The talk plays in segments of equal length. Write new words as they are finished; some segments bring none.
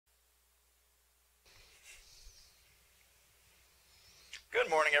Good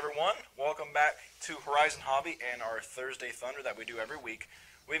morning, everyone. Welcome back to Horizon Hobby and our Thursday Thunder that we do every week.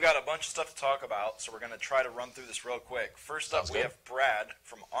 We've got a bunch of stuff to talk about, so we're going to try to run through this real quick. First up, we have Brad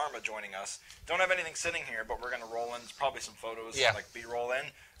from Arrma joining us. Don't have anything sitting here, but we're going to roll in. There's probably some photos, like B-roll in.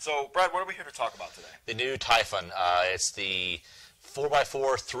 So, Brad, what are we here to talk about today? The new Typhon. It's the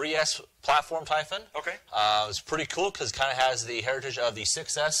 4x4 3S platform Typhon. Okay. It's pretty cool because it kind of has the heritage of the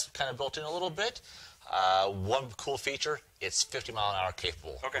 6S kind of built in a little bit. One cool feature, it's 50-mile-an-hour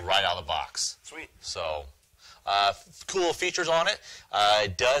capable right out of the box. Sweet. So, cool features on it.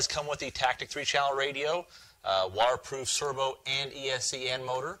 It does come with the Tactic 3-channel radio, waterproof servo and ESC and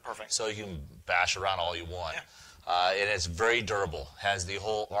motor. Perfect. So you can bash around all you want. Yeah. And it's very durable. Has the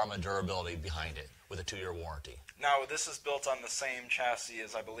whole Arrma durability behind it with a 2-year warranty. Now, this is built on the same chassis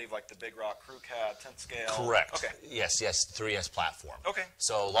as, I believe, like the Big Rock Crew Cab, 10th scale. Correct. Okay. Yes, 3S platform. Okay.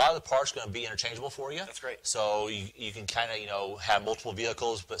 So a lot of the parts are going to be interchangeable for you. That's great. So you can kind of, have multiple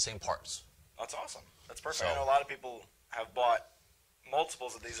vehicles, but same parts. That's awesome. That's perfect. I know a lot of people have bought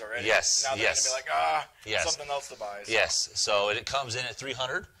multiples of these already. Yes, now they're going to be like, something else to buy. So. Yes. So it comes in at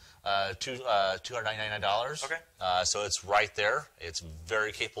 $299. Okay. So it's right there. It's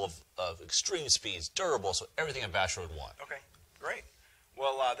very capable of extreme speeds, durable, so everything a basher would want. Okay, great.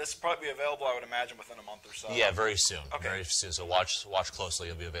 Well, this will probably be available, I would imagine, within a month or so. Yeah, very soon. Okay. Very soon. So watch closely.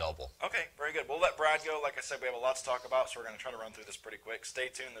 It'll be available. Okay, very good. We'll let Brad go. Like I said, we have a lot to talk about, so we're going to try to run through this pretty quick. Stay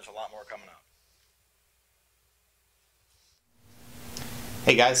tuned. There's a lot more coming up.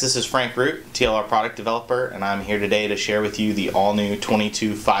 Hey guys, this is Frank Root, TLR product developer, and I'm here today to share with you the all-new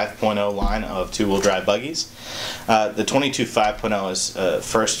 22 5.0 line of two-wheel drive buggies. The 22 5.0 is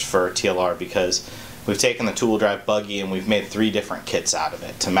first for TLR because we've taken the two-wheel drive buggy and we've made 3 different kits out of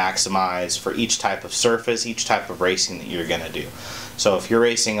it to maximize for each type of surface, each type of racing that you're going to do. So if you're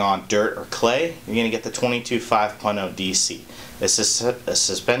racing on dirt or clay, you're going to get the 22 5.0 DC. This is a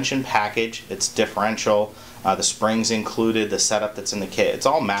suspension package, it's differential. The springs included, the setup that's in the kit, it's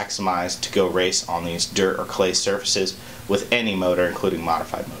all maximized to go race on these dirt or clay surfaces with any motor, including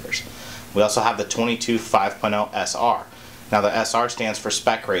modified motors. We also have the 22 5.0 SR. Now the SR stands for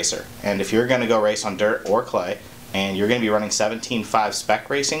Spec Racer, and if you're going to go race on dirt or clay, and you're going to be running 17.5 spec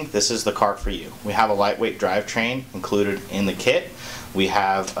racing, this is the car for you. We have a lightweight drivetrain included in the kit. We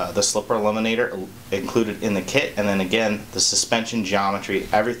have the slipper eliminator included in the kit, and then again, the suspension geometry,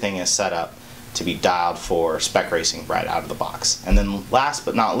 everything is set up to be dialed for spec racing right out of the box. And then last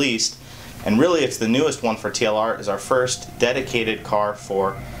but not least, and really it's the newest one for TLR, is our first dedicated car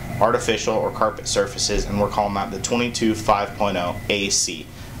for artificial or carpet surfaces, and we're calling that the 22 5.0 AC,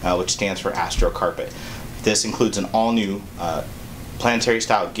 which stands for Astro Carpet. This includes an all-new planetary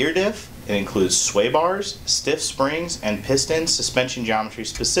style gear diff. It includes sway bars, stiff springs, and piston suspension geometry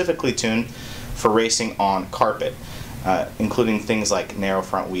specifically tuned for racing on carpet. Including things like narrow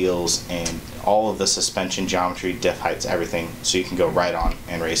front wheels and all of the suspension geometry, diff heights, everything, so you can go right on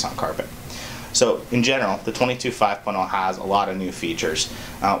and race on carpet. So in general, the 22 5.0 has a lot of new features.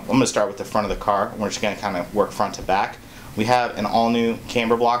 I'm going to start with the front of the car. We're just going to kind of work front to back. We have an all-new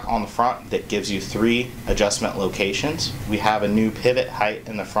camber block on the front that gives you 3 adjustment locations. We have a new pivot height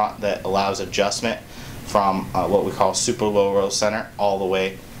in the front that allows adjustment from what we call super low roll center all the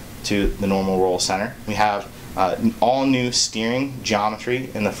way to the normal roll center. We have all new steering geometry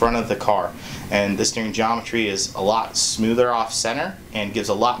in the front of the car, and the steering geometry is a lot smoother off center and gives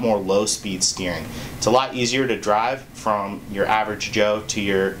a lot more low speed steering. It's a lot easier to drive from your average Joe to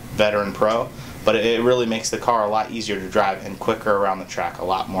your veteran pro, but it really makes the car a lot easier to drive and quicker around the track, a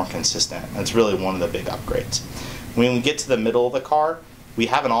lot more consistent. That's really one of the big upgrades. When we get to the middle of the car, we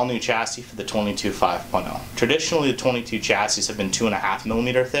have an all-new chassis for the 22 5.0. Traditionally, the 22 chassis have been 2.5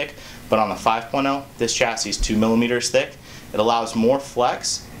 millimeter thick, but on the 5.0, this chassis is 2 millimeters thick. It allows more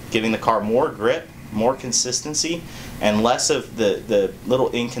flex, giving the car more grip, more consistency, and less of the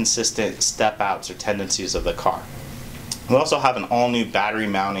little inconsistent step-outs or tendencies of the car. We also have an all-new battery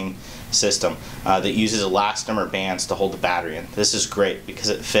mounting system that uses elastomer bands to hold the battery in. This is great because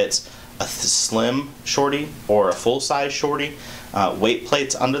it fits a slim shorty or a full-size shorty, weight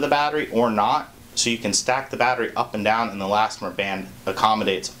plates under the battery or not, so you can stack the battery up and down, and the elastomer band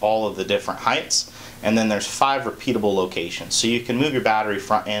accommodates all of the different heights. And then there's 5 repeatable locations, so you can move your battery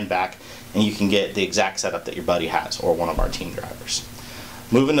front and back, and you can get the exact setup that your buddy has or one of our team drivers.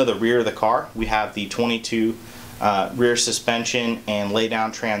 Moving to the rear of the car, we have the 22 rear suspension and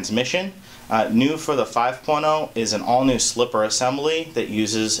lay-down transmission. New for the 5.0 is an all-new slipper assembly that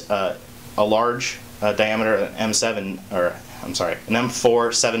uses a large diameter an M4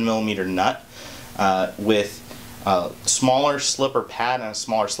 7mm nut with smaller slipper pad and a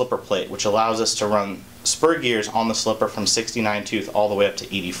smaller slipper plate, which allows us to run spur gears on the slipper from 69 tooth all the way up to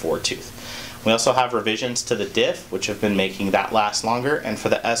 84 tooth. We also have revisions to the diff, which have been making that last longer, and for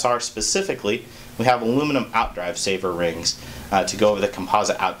the SR specifically, we have aluminum outdrive saver rings to go over the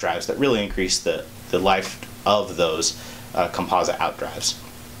composite outdrives that really increase the life of those composite outdrives.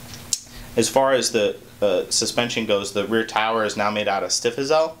 As far as the suspension goes, the rear tower is now made out of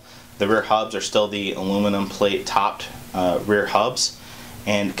Stiffazel. The rear hubs are still the aluminum plate topped rear hubs.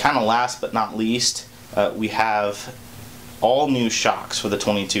 And kind of last but not least, we have all new shocks for the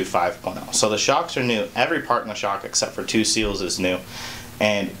 22 5.0. So the shocks are new. Every part in the shock except for 2 seals is new.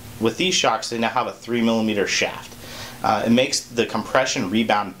 And with these shocks, they now have a 3mm shaft. It makes the compression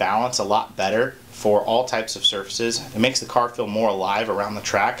rebound balance a lot better for all types of surfaces. It makes the car feel more alive around the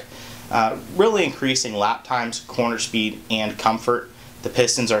track, really increasing lap times, corner speed, and comfort. The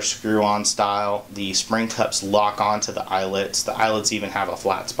pistons are screw-on style. The spring cups lock onto the eyelets. The eyelets even have a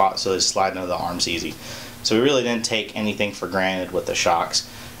flat spot so they slide into the arms easy. So we really didn't take anything for granted with the shocks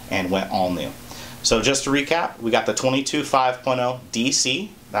and went all new. So just to recap, we got the 22 5.0 DC,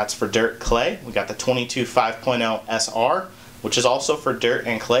 that's for dirt clay. We got the 22 5.0 SR, which is also for dirt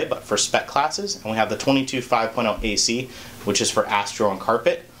and clay but for spec classes. And we have the 22 5.0 AC, which is for Astro and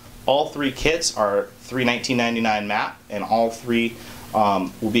carpet. All 3 kits are $319.99 MAP, and all 3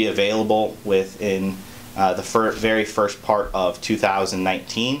 will be available within the very first part of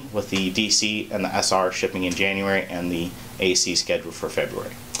 2019, with the DC and the SR shipping in January and the AC scheduled for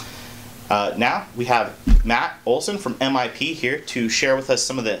February. Now we have Matt Olson from MIP here to share with us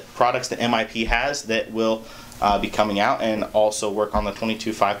some of the products that MIP has that will be coming out, and also work on the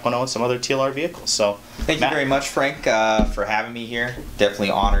 22 5.0 and some other TLR vehicles. So thank you very much, Frank, for having me here. Definitely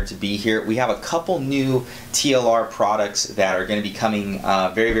honored to be here. We have a couple new TLR products that are going to be coming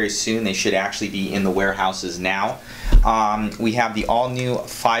very, very soon. They should actually be in the warehouses now. We have the all-new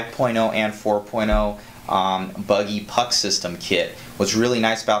 5.0 and 4.0 buggy puck system kit. What's really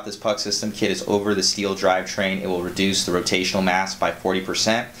nice about this puck system kit is over the steel drivetrain, it will reduce the rotational mass by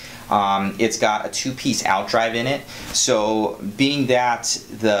 40%. It's got a 2-piece outdrive in it, so being that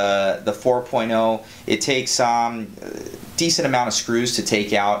the 4.0, it takes decent amount of screws to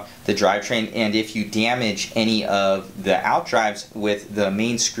take out the drivetrain, and if you damage any of the outdrives with the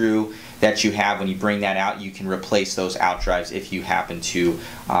main screw that you have when you bring that out, you can replace those outdrives if you happen to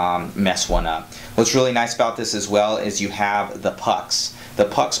mess one up. What's really nice about this as well is you have the pucks. The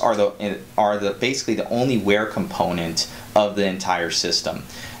pucks are basically the only wear component of the entire system.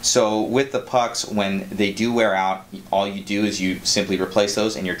 So with the pucks, when they do wear out, all you do is you simply replace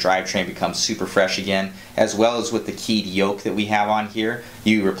those and your drivetrain becomes super fresh again. As well as with the keyed yoke that we have on here,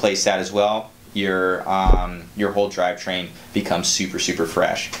 you replace that as well. Your whole drivetrain becomes super, super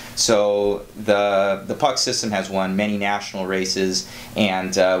fresh. So the puck system has won many national races,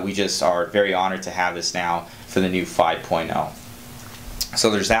 and we just are very honored to have this now for the new 5.0.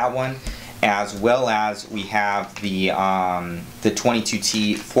 So there's that one. As well as we have the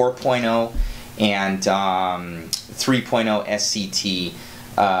 22T 4.0 and 3.0 SCT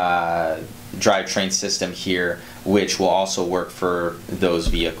drivetrain system here, which will also work for those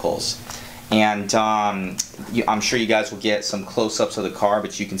vehicles. And I'm sure you guys will get some close-ups of the car,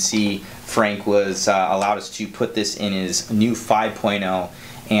 but you can see Frank was allowed us to put this in his new 5.0,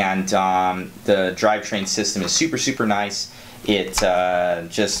 and the drivetrain system is super, super nice. It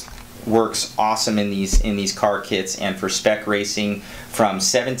just works awesome in these car kits, and for spec racing from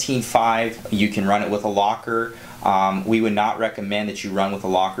 17.5 you can run it with a locker. We would not recommend that you run with a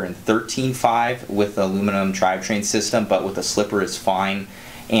locker in 13.5 with the aluminum drivetrain system, but with a slipper is fine,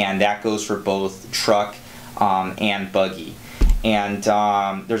 and that goes for both truck and buggy. And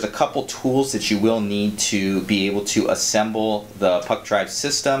there's a couple tools that you will need to be able to assemble the puck drive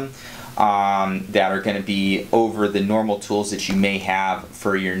system that are going to be over the normal tools that you may have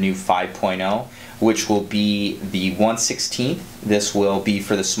for your new 5.0, which will be the 1/16. This will be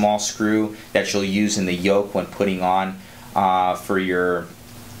for the small screw that you'll use in the yoke when putting on for your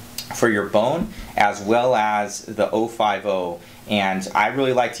bone, as well as the 050. And I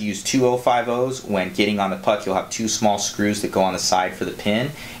really like to use 2 050s. When getting on the puck, you'll have 2 small screws that go on the side for the pin,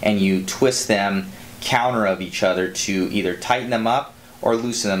 and you twist them counter of each other to either tighten them up or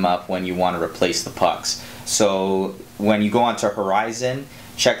loosen them up when you want to replace the pucks. So when you go onto Horizon,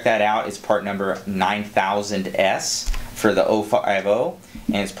 check that out. It's part number 9000S for the 050,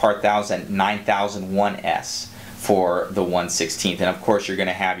 and it's part 9001S for the 1/16. And of course you're going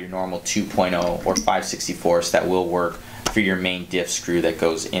to have your normal 2.0 or 5/64 that will work for your main diff screw that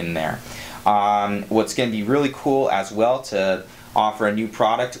goes in there. What's going to be really cool as well to offer a new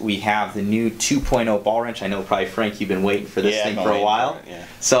product. We have the new 2.0 ball wrench. I know probably Frank, you've been waiting for this thing for a while.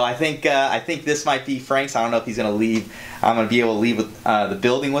 So I think this might be Frank's. I don't know if he's going to leave. I'm going to be able to leave with, the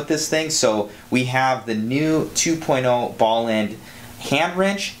building with this thing. So we have the new 2.0 ball end hand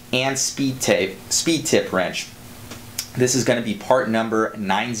wrench and speed tip wrench. This is going to be part number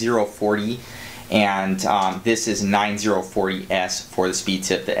 9040. And this is 9040S for the speed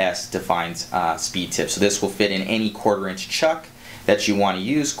tip. The S defines speed tip. So this will fit in any 1/4 inch chuck that you want to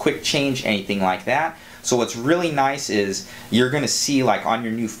use, quick change, anything like that. So what's really nice is you're going to see, like on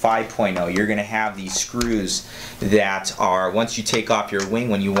your new 5.0, you're going to have these screws that are, once you take off your wing,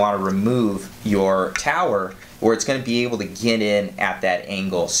 when you want to remove your tower, where it's going to be able to get in at that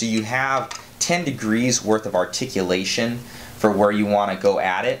angle. So you have 10 degrees worth of articulation for where you want to go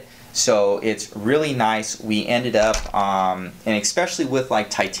at it. So it's really nice. We ended up, and especially with like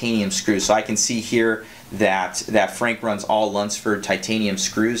titanium screws, so I can see here that Frank runs all Lunsford titanium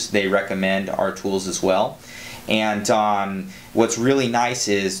screws. They recommend our tools as well. And what's really nice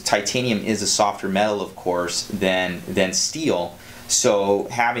is titanium is a softer metal, of course, than steel. So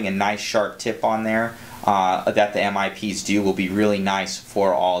having a nice sharp tip on there that the MIPs do will be really nice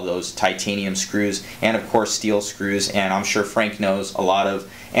for all those titanium screws, and of course steel screws. And I'm sure Frank knows a lot of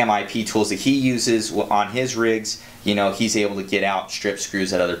MIP tools that he uses on his rigs. You know, he's able to get out strip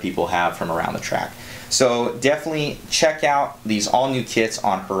screws that other people have from around the track. So definitely check out these all new kits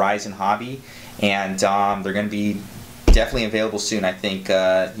on Horizon Hobby, and they're going to be definitely available soon. I think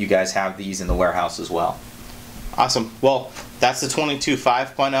you guys have these in the warehouse as well. Awesome. Well, that's the 22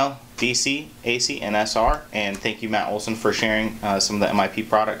 5.0 DC, AC, and SR. And thank you, Matt Olson, for sharing some of the MIP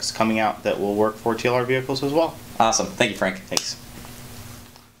products coming out that will work for TLR vehicles as well. Awesome. Thank you, Frank. Thanks.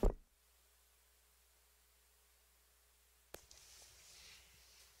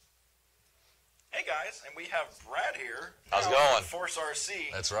 Hey guys, and we have Brad here. How's it going? Force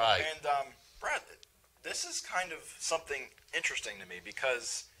RC. That's right. And Brad, this is kind of something interesting to me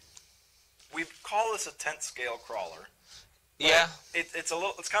because we call this a tent scale crawler. Yeah. It's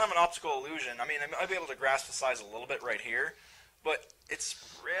kind of an optical illusion. I mean, I might be able to grasp the size a little bit right here, but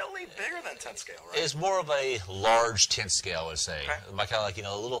it's really bigger than tent scale, right? It's more of a large tent scale, I would say. Okay. Kind of like, you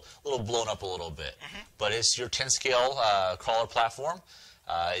know, a little blown up a little bit. But it's your tent scale crawler platform.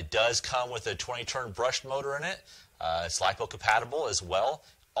 It does come with a 20-turn brushed motor in it. It's LiPo compatible as well.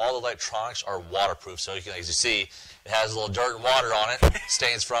 All the electronics are waterproof, so you can, as you see, it has a little dirt and water on it,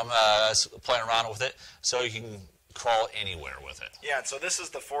 stains from playing around with it, so you can crawl anywhere with it. Yeah, and so this is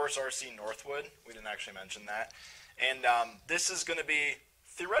the Force RC Northwood. We didn't actually mention that. And this is going to be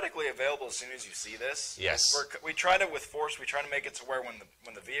theoretically available as soon as you see this. Yes. We tried it with Force. We try to make it to where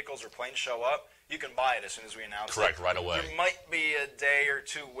when the vehicles or planes show up, you can buy it as soon as we announce it. Correct, right away. There might be a day or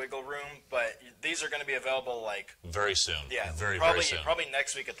two wiggle room, but these are going to be available like very soon. Yeah, very soon. Probably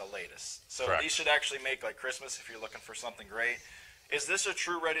next week at the latest. So Correct. These should actually make like Christmas if you're looking for something great. Is this a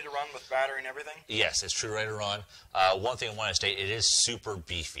true ready to run with battery and everything? Yes, it's true ready to run. One thing I want to state, it is super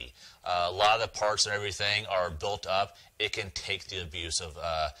beefy. A lot of the parts and everything are built up. It can take the abuse of,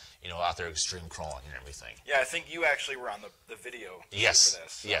 you know, out there extreme crawling and everything. Yeah, I think you actually were on the video yes, for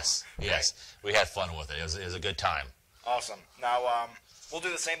this. So. Yes, yes. We had fun with it. It was a good time. Awesome. Now, we'll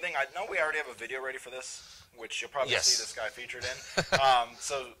do the same thing. I know we already have a video ready for this, which you'll probably see this guy featured in.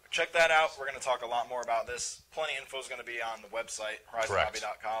 So check that out. We're going to talk a lot more about this. Plenty of info is going to be on the website,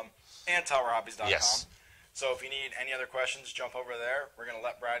 horizonhobby.com and towerhobbies.com. Yes. So if you need any other questions, jump over there. We're going to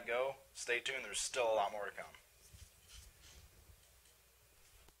let Brad go. Stay tuned. There's still a lot more to come.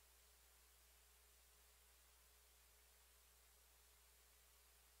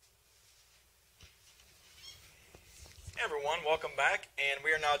 Hey everyone, welcome back. And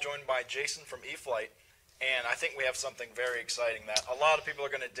we are now joined by Jason from E-flite. And I think we have something very exciting that a lot of people are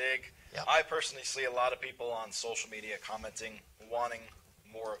going to dig. Yep. I personally see a lot of people on social media commenting, wanting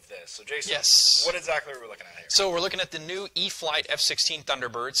more of this. So Jason, what exactly are we looking at here? So we're looking at the new E-flite F-16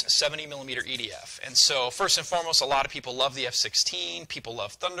 Thunderbirds 70mm EDF. And so first and foremost, a lot of people love the F-16, people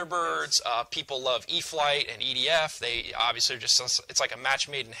love Thunderbirds, people love E-flite and EDF. They obviously are just, it's like a match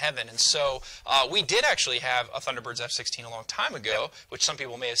made in heaven. And so we did actually have a Thunderbirds F-16 a long time ago, which some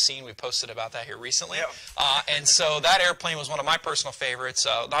people may have seen. We posted about that here recently. And so that airplane was one of my personal favorites.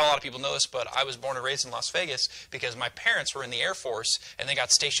 Not a lot of people know this, but I was born and raised in Las Vegas because my parents were in the Air Force, and they got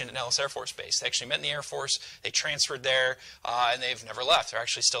got stationed at Nellis Air Force Base. They actually met in the Air Force. They transferred there, and they've never left. They're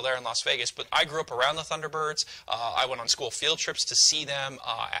actually still there in Las Vegas. But I grew up around the Thunderbirds. I went on school field trips to see them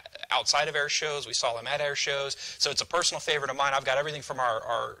outside of air shows. We saw them at air shows. So it's a personal favorite of mine. I've got everything from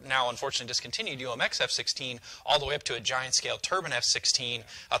our now unfortunately discontinued UMX F-16 all the way up to a giant scale turbine F-16,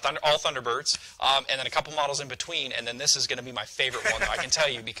 all Thunderbirds, and then a couple models in between. And then this is going to be my favorite one, though, I can tell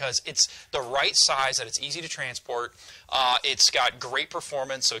you, because it's the right size, that it's easy to transport. It's got great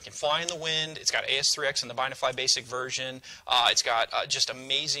performance, so it can fly in the wind. It's got AS3X in the bind and fly basic version. It's got just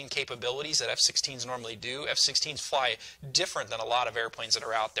amazing capabilities that F-16s normally do. F-16s fly different than a lot of airplanes that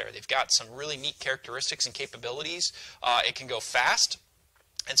are out there. They've got some really neat characteristics and capabilities. It can go fast.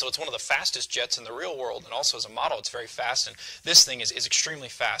 And so it's one of the fastest jets in the real world, and also as a model, it's very fast. And this thing is extremely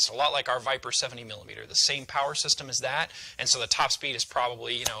fast, a lot like our Viper 70mm. The same power system as that, and so the top speed is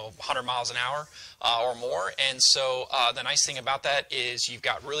probably 100 miles an hour or more. And so the nice thing about that is you've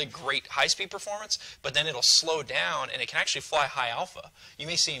got really great high-speed performance, but then it'll slow down, and it can actually fly high alpha. You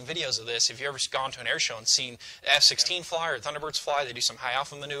may see in videos of this if you've ever gone to an air show and seen F-16 fly or Thunderbirds fly. They do some high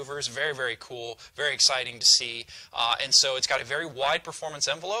alpha maneuvers. Very, very cool, very exciting to see. And so it's got a very wide performance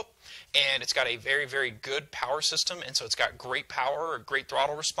envelope, and it's got a very, very good power system, and so it's got great power, or great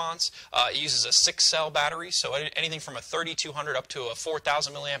throttle response. It uses a 6-cell battery, so anything from a 3200 up to a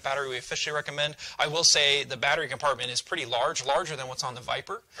 4000 milliamp battery we officially recommend. I will say the battery compartment is pretty large, larger than what's on the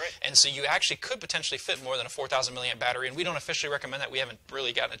Viper, and so you actually could potentially fit more than a 4000 milliamp battery, and we don't officially recommend that. We haven't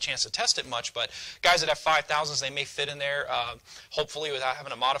really gotten a chance to test it much, but guys that have 5000s, they may fit in there, hopefully without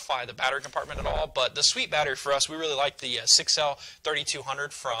having to modify the battery compartment at all. But the sweet battery for us, we really like the 6-cell 3200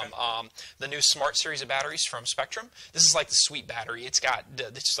 from the new Smart series of batteries from Spectrum. This is like the sweet battery. It's got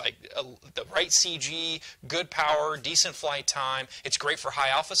the right CG, good power, decent flight time. It's great for high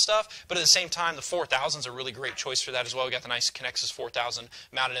alpha stuff, but at the same time, the 4000's a really great choice for that as well. We got the nice Connexus 4000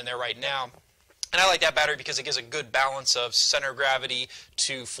 mounted in there right now. And I like that battery because it gives a good balance of center of gravity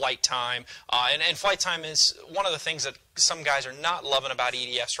to flight time. And flight time is one of the things that some guys are not loving about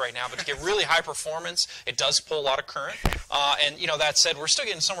EDFs right now, but to get really high performance, it does pull a lot of current. And that said, we're still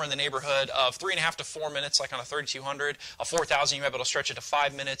getting somewhere in the neighborhood of 3.5 to 4 minutes, like on a 3200. A 4000, you might be able to stretch it to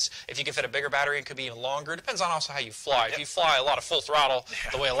 5 minutes. If you can fit a bigger battery, it could be even longer. It depends on also how you fly. If you fly a lot of full throttle,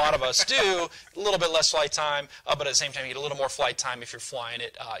 the way a lot of us do, a little bit less flight time, but at the same time, you get a little more flight time if you're flying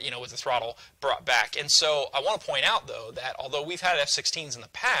it, with the throttle brought back. And so I want to point out, though, that although we've had F-16s in the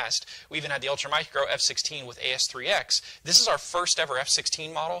past, we even had the Ultra Micro F-16 with AS3X. This is our first ever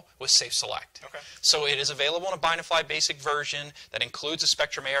F-16 model with Safe Select. So it is available in a bind and fly basic version that includes a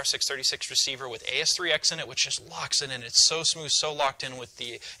Spectrum AR636 receiver with AS3X in it, which just locks it in. It's so smooth, so locked in with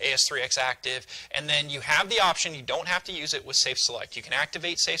the AS3X active. And then you have the option, you don't have to use it with Safe Select. You can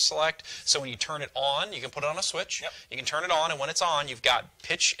activate Safe Select, so when you turn it on, you can put it on a switch. You can turn it on, and when it's on, you've got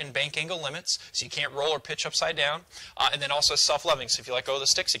pitch and bank angle limits, so you can't roll or pitch upside down. And then also self-leveling, so if you let go of the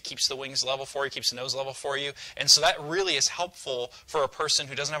sticks, it keeps the wings level for you, keeps the nose level for you. And so that really is helpful for a person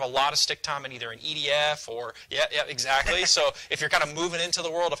who doesn't have a lot of stick time in either an EDF or, exactly. So if you're kind of moving into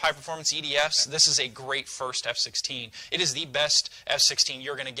the world of high-performance EDFs, this is a great first F-16. It is the best F-16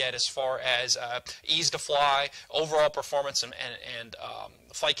 you're going to get as far as ease to fly, overall performance, and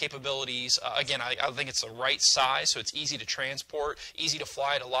flight capabilities. Again, I think it's the right size, so it's easy to transport, easy to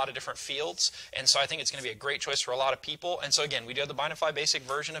fly at a lot of different fields, and so I think it's going to be a great choice for a lot of people. And so again, we do have the bind and fly basic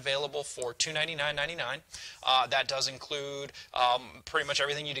version available for $299.99. That does include pretty much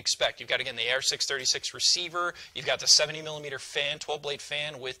everything you'd expect. You've got, again, the AR636 receiver. You've got the 70mm fan, 12-blade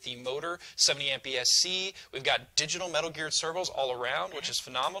fan with the motor, 70 amp ESC. We've got digital metal geared servos all around, which is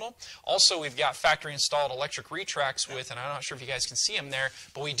phenomenal. Also, we've got factory installed electric retracts with, and I'm not sure if you guys can see them there,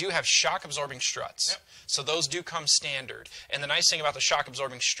 but we do have shock absorbing struts. So those do come standard. And the nice thing about the shock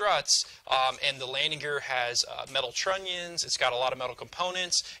absorbing struts, and the landing gear has metal trunnions. It's got a lot of metal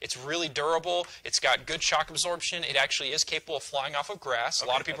components. It's really durable. It's got good shock absorption. It actually is capable of flying off of grass. A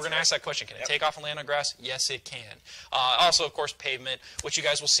lot of people are going to ask that question. Can it take off and land on grass? Yes, it can. Also, of course, pavement, which you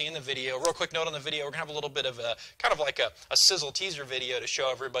guys will see in the video. Real quick note on the video, we're going to have a little bit of a kind of like a sizzle teaser video to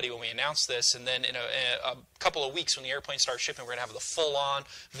show everybody when we announce this. And then in a couple of weeks when the airplane starts shipping, we're going to have the full-on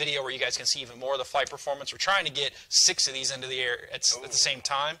video where you guys can see even more of the flight performance. We're trying to get 6 of these into the air at the same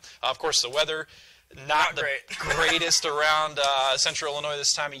time. Of course, the weather, not the greatest around central Illinois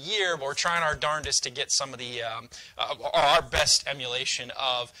this time of year, but we're trying our darndest to get some of the our best emulation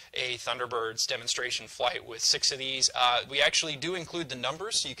of a Thunderbirds demonstration flight with 6 of these. We actually do include the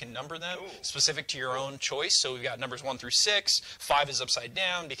numbers, so you can number them specific to your own choice. So we've got numbers 1 through 6. 5 is upside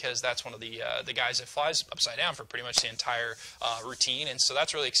down because that's one of the guys that flies upside down for pretty much the entire routine, and so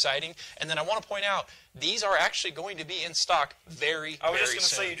that's really exciting. And then I want to point out, these are actually going to be in stock very, I was very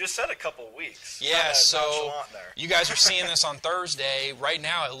just going to say, you just said a couple of weeks. Yeah, so there. you guys are seeing this on Thursday. Right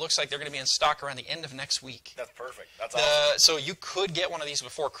now, it looks like they're going to be in stock around the end of next week. That's perfect. That's awesome. So you could get one of these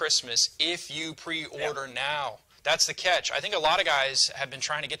before Christmas if you pre-order now. That's the catch. I think a lot of guys have been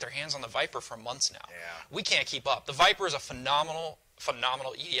trying to get their hands on the Viper for months now. Yeah. We can't keep up. The Viper is a phenomenal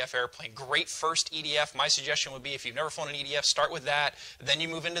EDF airplane. Great first EDF. My suggestion would be if you've never flown an EDF, start with that. Then you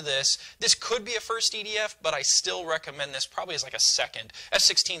move into this. This could be a first EDF, but I still recommend this probably as like a second.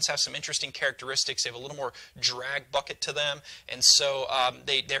 F-16s have some interesting characteristics. They have a little more drag bucket to them, and so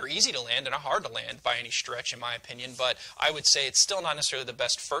they're easy to land and not hard to land by any stretch, in my opinion. But I would say it's still not necessarily the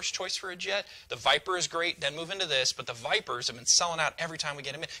best first choice for a jet. The Viper is great. Then move into this, but the Vipers have been selling out every time we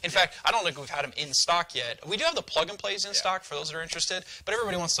get them in. In fact, I don't think we've had them in stock yet. We do have the plug-and-plays in stock for those that are interested. But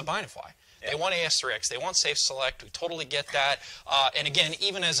everybody wants to bind and fly. They want AS3X. They want Safe Select. We totally get that. And again,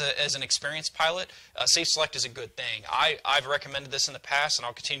 even as an experienced pilot, Safe Select is a good thing. I've recommended this in the past, and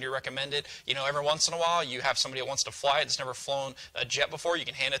I'll continue to recommend it. You know, every once in a while, you have somebody that wants to fly it that's never flown a jet before. You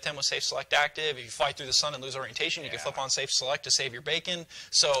can hand it to them with Safe Select active. If you fly through the sun and lose orientation, you can flip on Safe Select to save your bacon.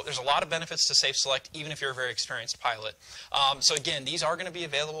 So there's a lot of benefits to Safe Select, even if you're a very experienced pilot. So again, these are going to be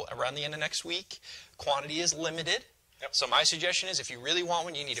available around the end of next week. Quantity is limited. So my suggestion is if you really want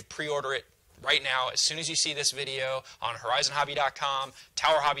one, you need to pre-order it right now as soon as you see this video on horizonhobby.com,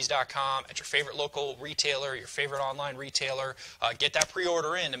 towerhobbies.com, at your favorite local retailer, your favorite online retailer. Get that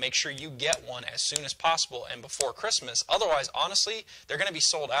pre-order in to make sure you get one as soon as possible and before Christmas. Otherwise, honestly, they're going to be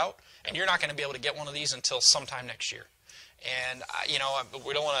sold out, and you're not going to be able to get one of these until sometime next year. And, you know,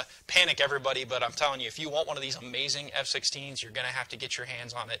 we don't want to panic everybody, but I'm telling you, if you want one of these amazing F-16s, you're going to have to get your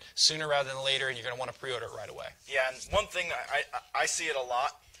hands on it sooner rather than later, and you're going to want to pre-order it right away. Yeah, and one thing, I see it a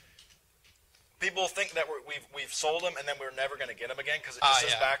lot. People think that we've sold them and then we're never going to get them again because it just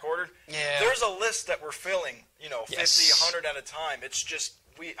says back ordered. Yeah. There's a list that we're filling, you know, 50, Yes. 100 at a time. It's just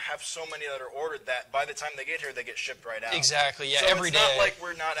we have so many that are ordered that by the time they get here, they get shipped right out. Exactly, yeah, so every it's day. not like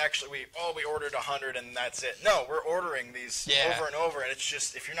we're not actually, we ordered 100 and that's it. No, we're ordering these over and over, and it's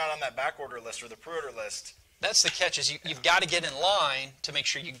just, if you're not on that back order list or the pre-order list. That's the catch, is you've got to get in line to make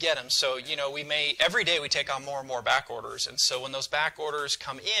sure you get them. So, you know, every day we take on more and more back orders. And so when those back orders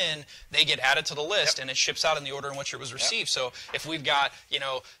come in, they get added to the list, and it ships out in the order in which it was received. So if we've got, you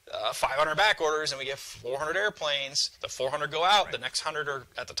know, 500 back orders and we get 400 airplanes, the 400 go out, the next 100 are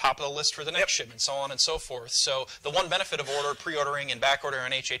at the top of the list for the next shipment, so on and so forth. So the one benefit of pre-ordering and back ordering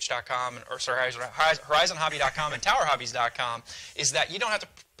on HH.com, or sorry, HorizonHobby.com and TowerHobbies.com is that you don't have to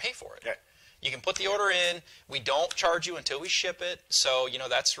pay for it. You can put the order in. We don't charge you until we ship it. So, you know,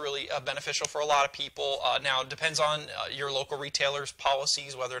 that's really beneficial for a lot of people. Now, it depends on your local retailer's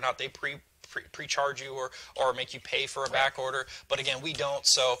policies, whether or not they pre-charge you or make you pay for a back order. But again, we don't.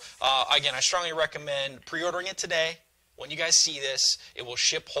 So, again, I strongly recommend pre-ordering it today. When you guys see this, it will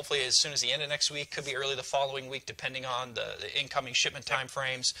ship hopefully as soon as the end of next week. Could be early the following week, depending on the incoming shipment time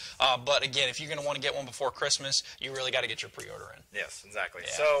frames. But again, if you're going to want to get one before Christmas, you really got to get your pre-order in. Yes, exactly.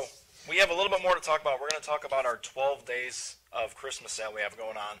 Yeah. So we have a little bit more to talk about. We're going to talk about our 12 days of Christmas sale we have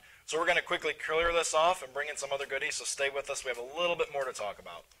going on. So we're going to quickly clear this off and bring in some other goodies. So stay with us. We have a little bit more to talk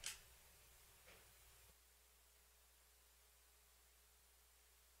about.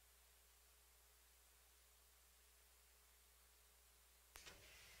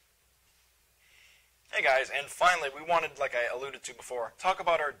 Hey guys, and finally, we wanted, like I alluded to before, talk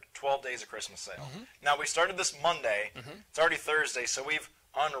about our 12 days of Christmas sale. Now, we started this Monday. It's already Thursday, so we've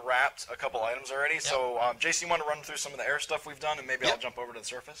unwrapped a couple items already. So, Jason, you want to run through some of the air stuff we've done, and maybe I'll jump over to the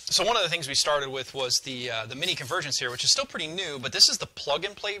surface? So one of the things we started with was the mini convergence here, which is still pretty new, but this is the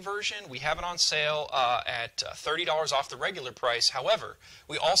plug-and-play version. We have it on sale at $30 off the regular price. However,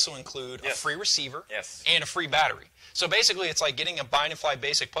 we also include a free receiver and a free battery. So basically, it's like getting a bind and fly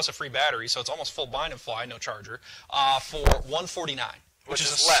basic plus a free battery, so it's almost full bind and fly, no charger, for $149. Which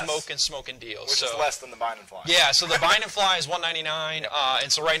is a smoking deal. Which is less than the bind and fly. Yeah, so the bind and fly is $199,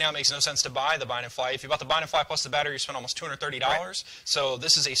 and so right now it makes no sense to buy the bind and fly. If you bought the bind and fly plus the battery, you spend almost $230. Right. So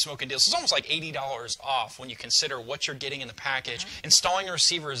this is a smoking deal. So it's almost like $80 off when you consider what you're getting in the package. Installing a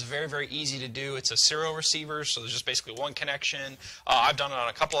receiver is very, very easy to do. It's a serial receiver, so there's just basically one connection. I've done it on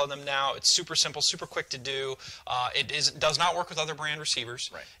a couple of them now. It's super simple, super quick to do. It does not work with other brand receivers.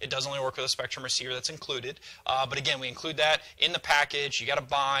 Right. It does only work with a Spectrum receiver that's included. But again, we include that in the package. package. You got to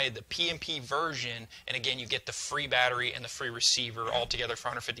buy the PMP version, and again, you get the free battery and the free receiver all together for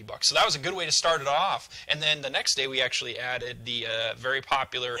 $150. So that was a good way to start it off. And then the next day, we actually added the very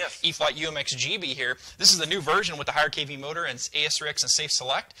popular E-flite UMX GB here. This is the new version with the higher KV motor and AS3X and Safe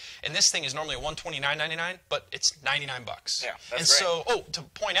Select. And this thing is normally $129.99, but it's $99. Yeah, that's and great. so, to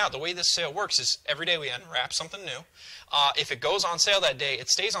point out, the way this sale works is every day we unwrap something new. If it goes on sale that day, it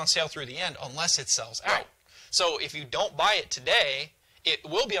stays on sale through the end unless it sells out. So if you don't buy it today, it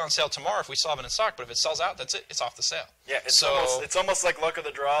will be on sale tomorrow if we still have it in stock, but if it sells out, that's it. It's off the sale. Yeah, it's almost like luck of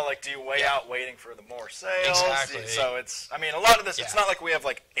the draw. Like, do you wait out waiting for the more sales? Exactly. So it's, I mean, a lot of this, it's not like we have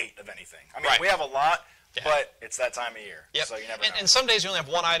like 8 of anything. I mean, we have a lot, but it's that time of year. So you never know. And some days we only have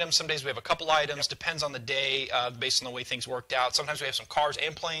one item. Some days we have a couple items. Depends on the day, based on the way things worked out. Sometimes we have some cars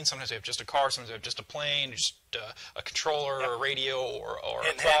and planes. Sometimes we have just a car. Sometimes we have just a plane, just a controller or a radio or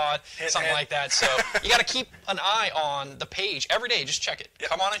a quad, something like that. So you got to keep an eye on the page every day. Just check it.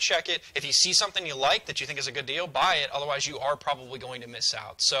 Come on and check it. If you see something you like that you think is a good deal, buy it. Otherwise, you are probably going to miss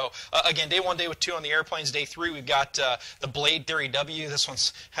out. So again, day 1, day 2 on the airplanes. Day 3, we've got the Blade Theory W. This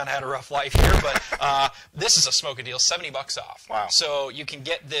one's kind of had a rough life here, but this is a smoking deal. $70 off. Wow. So you can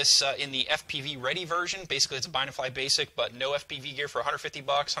get this in the FPV ready version. Basically, it's a bind and fly basic, but no FPV gear for $150,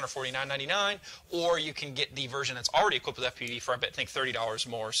 $149.99, or you can get the version that's already equipped with FPV for, I think, $30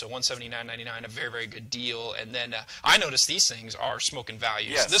 more, so $179.99, a very, very good deal. And then I noticed these things are smoking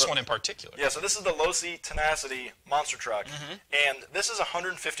values. Yeah, this one in particular. Yeah, so this is the Losi Tenacity monster truck, and this is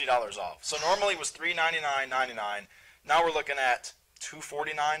 $150 off. So normally it was $399.99. Now we're looking at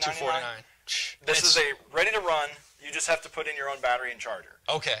 $249.99. $249. This is a ready to run. You just have to put in your own battery and charger.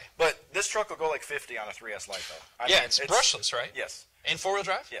 Okay. But this truck will go like 50 on a 3S Lite, though. I mean, it's brushless, right? Yes. And 4-wheel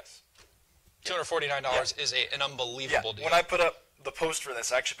drive? Yes. $249 is an unbelievable deal. When I put up the post for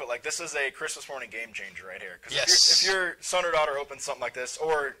this, I actually put like, this is a Christmas morning game changer right here. Because if your son or daughter opens something like this,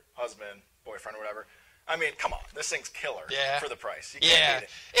 or husband, boyfriend, or whatever, I mean, come on, this thing's killer for the price. You can't beat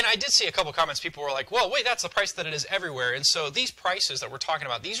it. And I did see a couple comments. People were like, well, wait, that's the price that it is everywhere. And so these prices that we're talking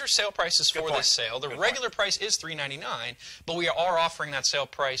about, these are sale prices for this sale. The regular price is $399, but we are offering that sale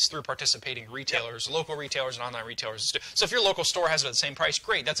price through participating retailers, local retailers and online retailers. So if your local store has it at the same price,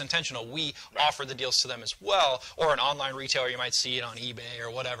 great, that's intentional. We offer the deals to them as well. Or an online retailer, you might see it on eBay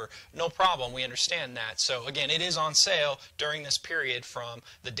or whatever. No problem, we understand that. So again, it is on sale during this period from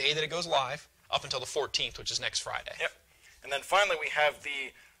the day that it goes live up until the 14th, which is next Friday. Yep. And then finally we have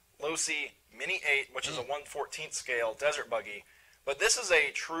the Losi Mini 8, which is a 1/14th scale desert buggy. But this is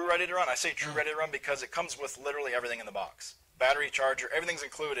a true ready to run. I say true ready to run because it comes with literally everything in the box. Battery, charger, everything's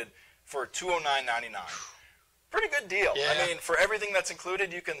included for $209.99. Pretty good deal. Yeah. I mean, for everything that's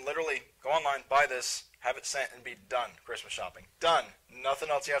included, you can literally go online, buy this, have it sent, and be done Christmas shopping. Done. Nothing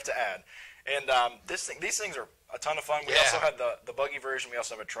else you have to add. And these things are a ton of fun. We also had the buggy version. We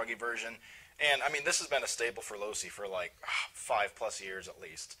also have a truggy version. And, I mean, this has been a staple for Losi for like 5+ years at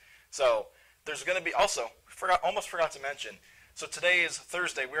least. So there's going to be also, almost forgot to mention, so today is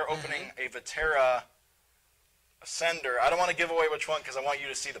Thursday. We're opening a Vetera Ascender. I don't want to give away which one because I want you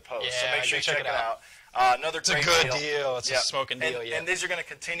to see the post. So make sure you check it out. Another great deal. It's a good deal. It's a smoking deal, And these are going to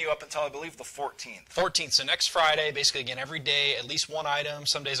continue up until, I believe, the 14th. 14th, so next Friday, basically, again, every day, at least one item,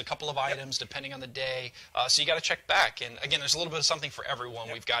 some days a couple of items, depending on the day. So you got to check back. And, again, there's a little bit of something for everyone.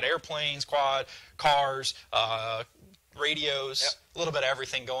 We've got airplanes, quad, cars, radios, a little bit of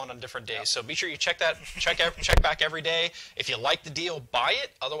everything going on different days. So be sure you check back every day. If you like the deal, buy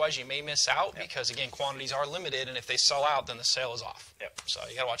it. Otherwise, you may miss out because, again, quantities are limited, and if they sell out, then the sale is off. So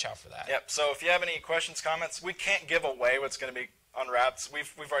you got to watch out for that. So if you have any questions, comments, we can't give away what's going to be unwrapped.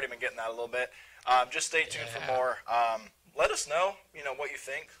 We've already been getting that a little bit. Just stay tuned for more. Let us know, what you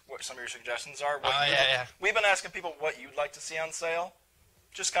think, what some of your suggestions are. We've been asking people what you'd like to see on sale.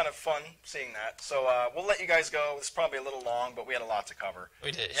 Just kind of fun seeing that. So we'll let you guys go. It's probably a little long, but we had a lot to cover.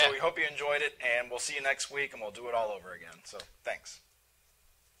 We did, So we hope you enjoyed it, and we'll see you next week, and we'll do it all over again. So thanks.